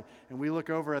stoplight, and we look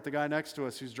over at the guy next to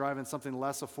us who's driving something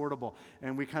less affordable,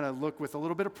 and we kind of look with a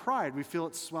little bit of pride. We feel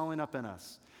it swelling up in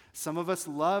us. Some of us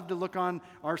love to look on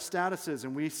our statuses,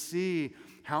 and we see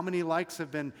how many likes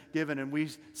have been given, and we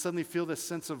suddenly feel this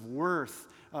sense of worth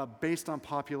based on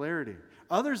popularity.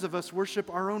 Others of us worship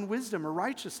our own wisdom or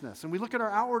righteousness, and we look at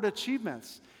our outward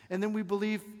achievements, and then we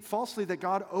believe falsely that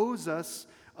God owes us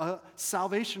a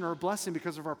salvation or a blessing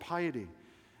because of our piety,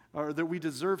 or that we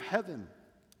deserve heaven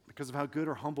because of how good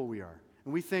or humble we are.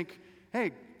 And we think,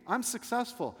 hey, I'm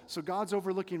successful, so God's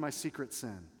overlooking my secret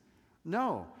sin.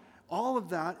 No, all of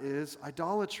that is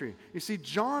idolatry. You see,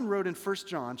 John wrote in 1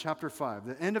 John chapter 5,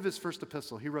 the end of his first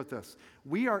epistle, he wrote this: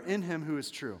 "We are in him who is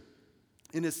true,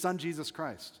 in his Son Jesus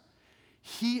Christ.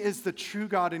 He is the true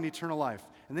God and eternal life."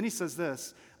 And then he says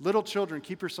this: "Little children,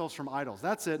 keep yourselves from idols."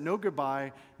 That's it. No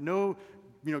goodbye. No,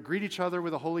 greet each other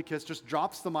with a holy kiss. Just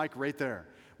drops the mic right there.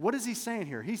 What is he saying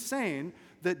here? He's saying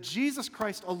that Jesus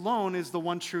Christ alone is the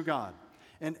one true God.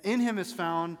 And in him is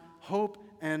found hope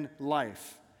and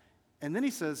life. And then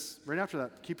he says, right after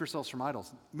that, keep yourselves from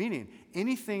idols. Meaning,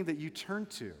 anything that you turn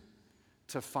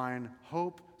to find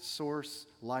hope, source,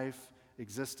 life,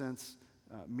 existence,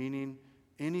 meaning,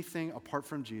 anything apart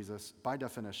from Jesus, by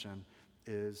definition,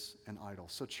 is an idol.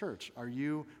 So church, are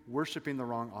you worshiping the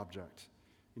wrong object?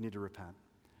 You need to repent.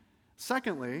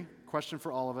 Secondly, question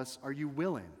for all of us, are you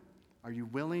willing? Are you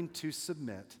willing to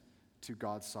submit to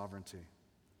God's sovereignty?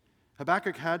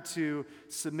 Habakkuk had to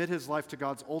submit his life to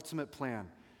God's ultimate plan.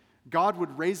 God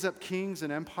would raise up kings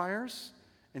and empires,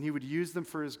 and he would use them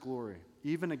for his glory,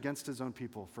 even against his own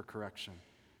people for correction,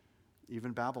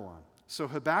 even Babylon. So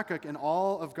Habakkuk and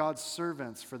all of God's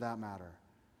servants, for that matter,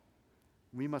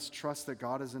 we must trust that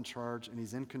God is in charge and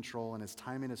he's in control and his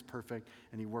timing is perfect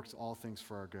and he works all things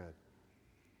for our good.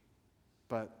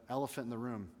 But elephant in the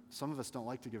room, some of us don't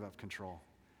like to give up control.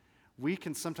 We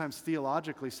can sometimes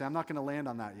theologically say, I'm not going to land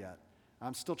on that yet.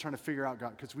 I'm still trying to figure out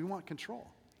God, because we want control.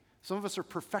 Some of us are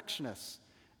perfectionists,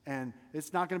 and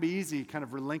it's not going to be easy kind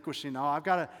of relinquishing. Oh, I've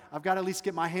got to at least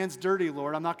get my hands dirty,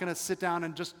 Lord. I'm not going to sit down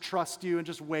and just trust you and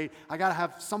just wait. I got to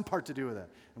have some part to do with it.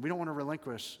 And we don't want to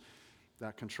relinquish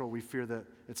that control. We fear that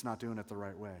it's not doing it the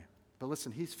right way. But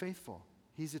listen, he's faithful.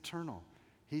 He's eternal.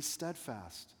 He's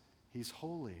steadfast. He's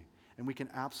holy. And we can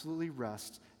absolutely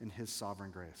rest in his sovereign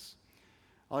grace.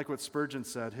 I like what Spurgeon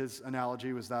said. His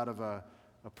analogy was that of a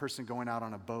person going out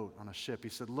on a boat, on a ship. He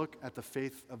said, look at the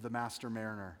faith of the master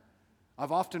mariner.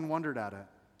 I've often wondered at it.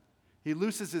 He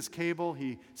looses his cable.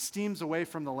 He steams away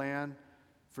from the land.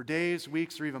 For days,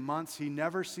 weeks, or even months, he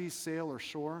never sees sail or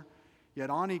shore.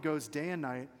 Yet on he goes day and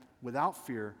night without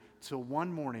fear, till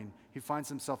one morning he finds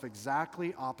himself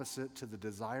exactly opposite to the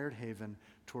desired haven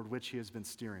toward which he has been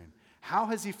steering. How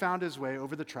has he found his way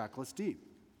over the trackless deep?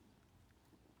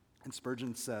 And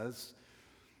Spurgeon says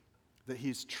that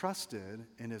he's trusted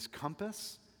in his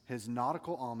compass, his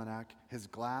nautical almanac, his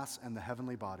glass, and the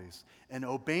heavenly bodies, and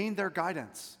obeying their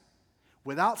guidance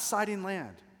without sighting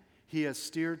land. He has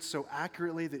steered so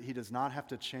accurately that he does not have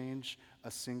to change a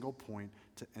single point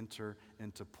to enter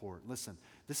into port. Listen,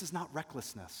 this is not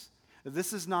recklessness.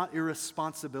 This is not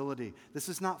irresponsibility. This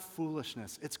is not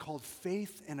foolishness. It's called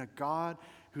faith in a God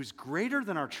who's greater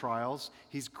than our trials,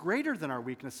 he's greater than our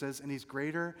weaknesses, and he's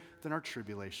greater than our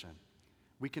tribulation.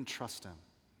 We can trust him.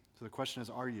 So the question is,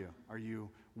 are you? Are you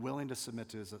willing to submit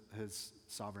to his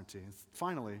sovereignty? And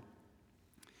finally,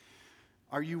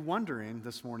 are you wondering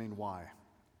this morning why?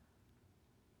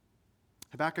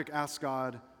 Habakkuk asked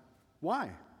God,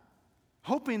 why?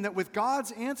 Hoping that with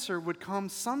God's answer would come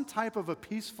some type of a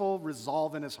peaceful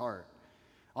resolve in his heart.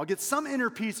 I'll get some inner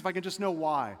peace if I can just know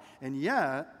why. And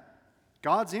yet,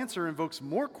 God's answer invokes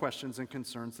more questions and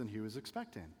concerns than he was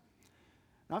expecting.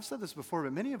 Now, I've said this before,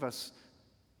 but many of us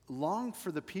long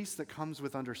for the peace that comes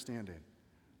with understanding.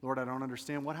 Lord, I don't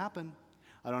understand what happened.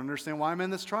 I don't understand why I'm in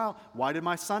this trial. Why did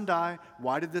my son die?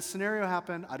 Why did this scenario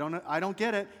happen? I don't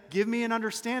get it. Give me an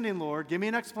understanding, Lord. Give me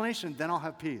an explanation. Then I'll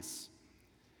have peace.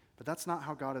 But that's not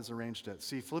how God has arranged it.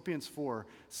 See, Philippians 4,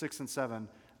 6, and 7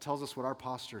 tells us what our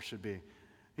posture should be.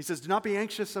 He says, do not be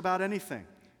anxious about anything,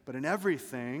 but in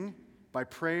everything, by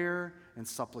prayer and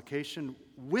supplication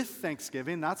with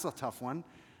thanksgiving, that's a tough one,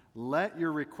 let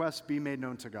your requests be made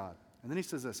known to God. And then he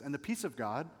says this, and the peace of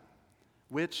God,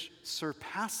 which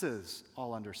surpasses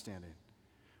all understanding,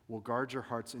 will guard your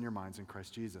hearts and your minds in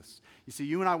Christ Jesus. You see,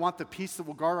 you and I want the peace that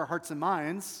will guard our hearts and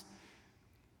minds,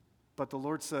 but the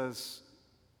Lord says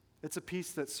it's a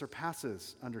peace that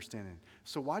surpasses understanding.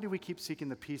 So why do we keep seeking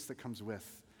the peace that comes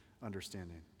with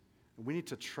understanding? We need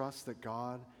to trust that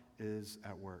God is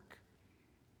at work.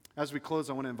 As we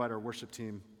close, I want to invite our worship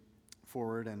team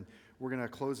forward, and we're going to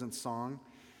close in song.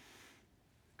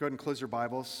 Go ahead and close your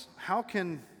Bibles. How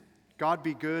can God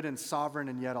be good and sovereign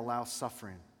and yet allow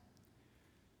suffering?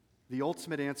 The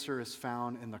ultimate answer is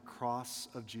found in the cross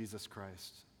of Jesus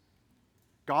Christ.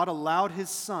 God allowed his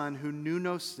Son, who knew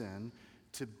no sin,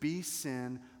 to be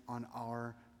sin on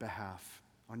our behalf,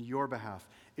 on your behalf.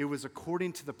 It was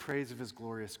according to the praise of his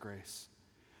glorious grace.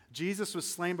 Jesus was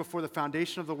slain before the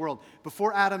foundation of the world,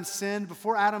 before Adam sinned,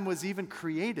 before Adam was even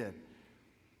created.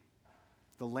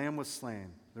 The Lamb was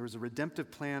slain. There was a redemptive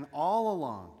plan all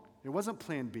along. It wasn't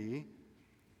plan B.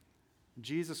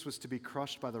 Jesus was to be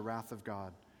crushed by the wrath of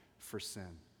God for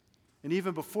sin. And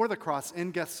even before the cross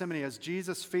in Gethsemane, as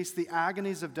Jesus faced the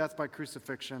agonies of death by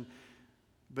crucifixion,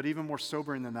 but even more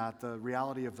sobering than that, the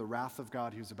reality of the wrath of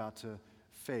God he was about to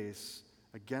face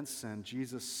against sin,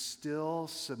 Jesus still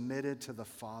submitted to the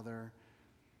Father,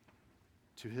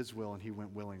 to his will, and he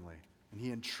went willingly. And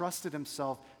he entrusted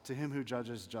himself to him who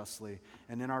judges justly,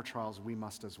 and in our trials we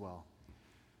must as well.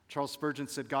 Charles Spurgeon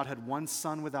said, God had one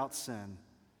son without sin,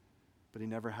 but he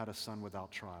never had a son without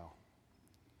trial.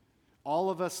 All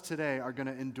of us today are going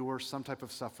to endure some type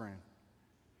of suffering.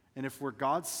 And if we're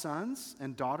God's sons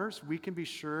and daughters, we can be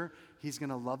sure he's going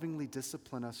to lovingly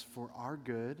discipline us for our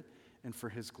good and for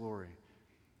his glory.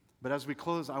 But as we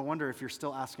close, I wonder if you're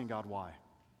still asking God why.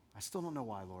 I still don't know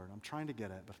why, Lord. I'm trying to get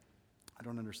it, but I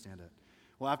don't understand it.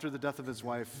 Well, after the death of his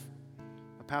wife,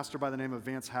 a pastor by the name of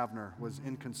Vance Havner was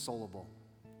inconsolable.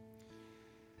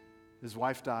 His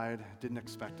wife died, didn't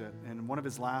expect it. And in one of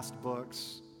his last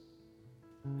books,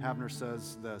 Havner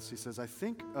says this. He says, I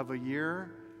think of a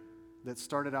year that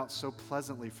started out so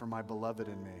pleasantly for my beloved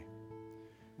and me.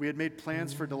 We had made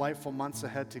plans for delightful months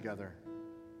ahead together.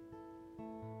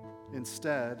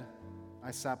 Instead,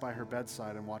 I sat by her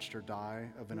bedside and watched her die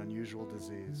of an unusual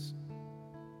disease.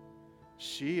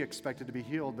 She expected to be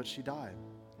healed, but she died.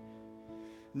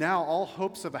 Now all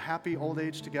hopes of a happy old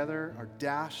age together are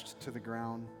dashed to the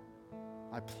ground.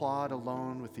 I plod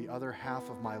alone with the other half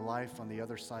of my life on the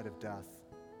other side of death.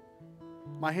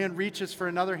 My hand reaches for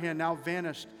another hand, now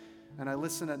vanished, and I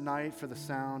listen at night for the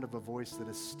sound of a voice that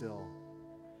is still.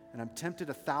 And I'm tempted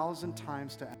 1,000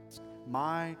 times to ask,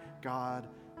 my God,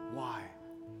 why?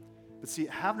 But see,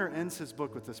 Havner ends his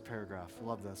book with this paragraph. I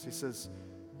love this. He says,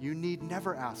 you need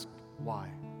never ask why,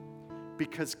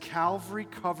 because Calvary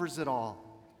covers it all.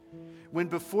 When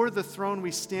before the throne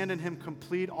we stand in him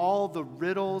complete, all the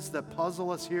riddles that puzzle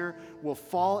us here will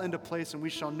fall into place, and we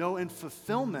shall know in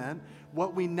fulfillment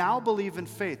what we now believe in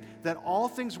faith, that all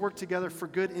things work together for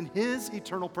good in his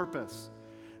eternal purpose.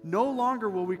 No longer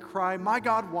will we cry, my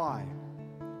God, why?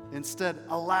 Instead,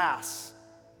 alas,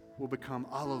 will become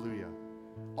alleluia.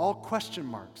 All question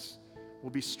marks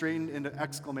will be straightened into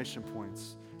exclamation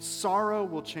points. Sorrow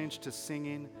will change to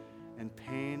singing, and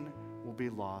pain will be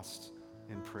lost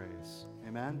in praise.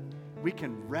 Amen? We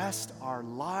can rest our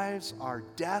lives, our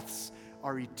deaths,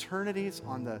 our eternities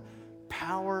on the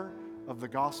power of the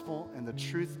gospel and the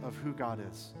truth of who God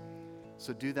is.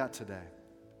 So do that today.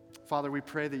 Father, we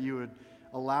pray that you would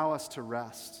allow us to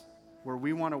rest. Where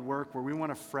we want to work, where we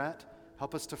want to fret,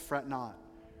 help us to fret not.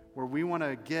 Where we want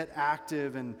to get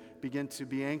active and begin to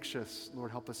be anxious,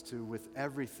 Lord, help us to, with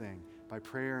everything, by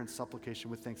prayer and supplication,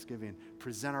 with thanksgiving,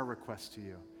 present our requests to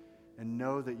you. And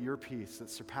know that your peace that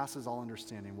surpasses all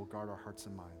understanding will guard our hearts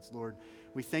and minds. Lord,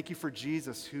 we thank you for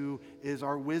Jesus, who is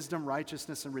our wisdom,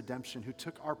 righteousness, and redemption, who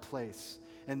took our place.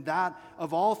 And that,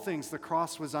 of all things, the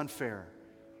cross was unfair.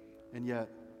 And yet,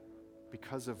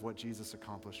 because of what Jesus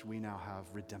accomplished, we now have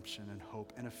redemption and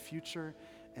hope and a future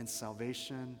and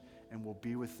salvation, and will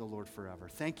be with the Lord forever.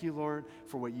 Thank you, Lord,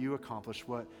 for what you accomplished,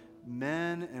 what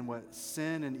men and what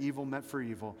sin and evil meant for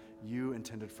evil, you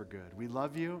intended for good. We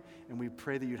love you, and we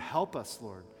pray that you'd help us,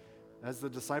 Lord. As the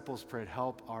disciples prayed,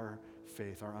 help our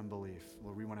faith, our unbelief.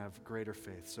 Lord, we want to have greater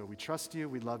faith. So we trust you,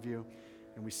 we love you,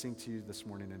 and we sing to you this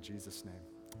morning in Jesus' name.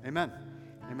 Amen.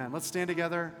 Amen. Let's stand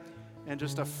together and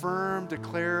just affirm,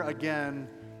 declare again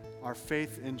our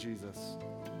faith in Jesus.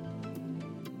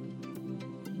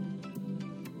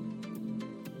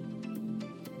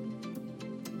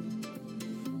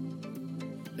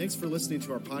 Thanks for listening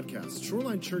to our podcast.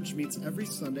 Shoreline Church meets every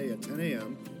Sunday at 10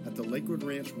 a.m. at the Lakewood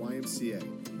Ranch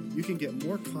YMCA. You can get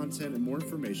more content and more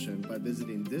information by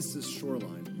visiting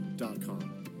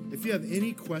thisisshoreline.com. If you have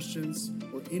any questions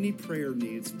or any prayer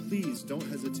needs, please don't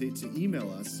hesitate to email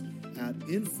us at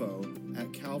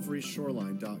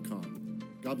info@calvaryshoreline.com.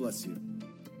 God bless you.